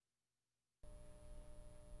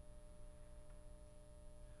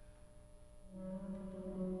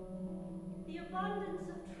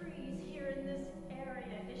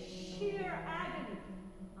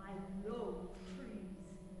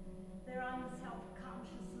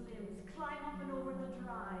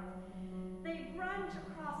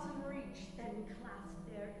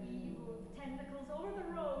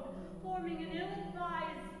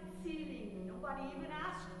nobody even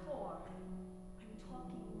asked for. I'm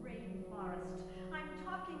talking rainforest. I'm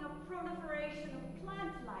talking a proliferation of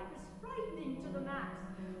plant life is frightening to the max.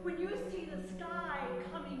 When you see the sky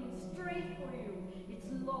coming straight for you, it's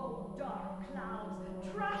low, dark clouds,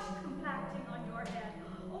 trash compacting on your head,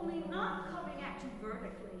 only not coming at you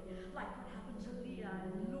vertically, like what happened to Leah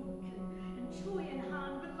and Luke and Chewie and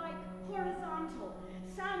Han, but like horizontal,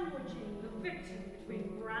 sandwiching the victim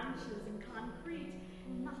between branches and concrete,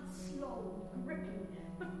 and not slow, gripping,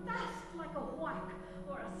 but fast like a whack,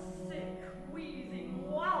 or a sick, wheezing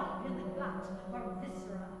wallop in the gut or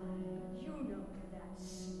viscera. You know that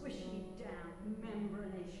squishy, damp,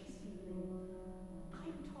 membranaceous feeling.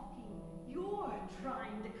 I'm talking, you're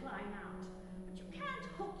trying to climb out, but you can't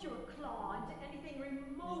hook your claw into anything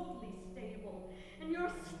remotely stable, and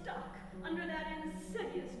you're stuck under that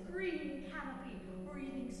insidious green canopy,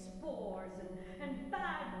 breathing spores and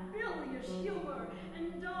bad bilious humor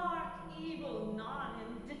and dark, evil,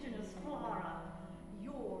 non-indigenous flora.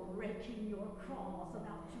 You're raking your claws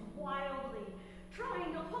about you wildly,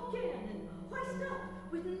 trying to hook in and hoist up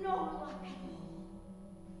with no luck at all.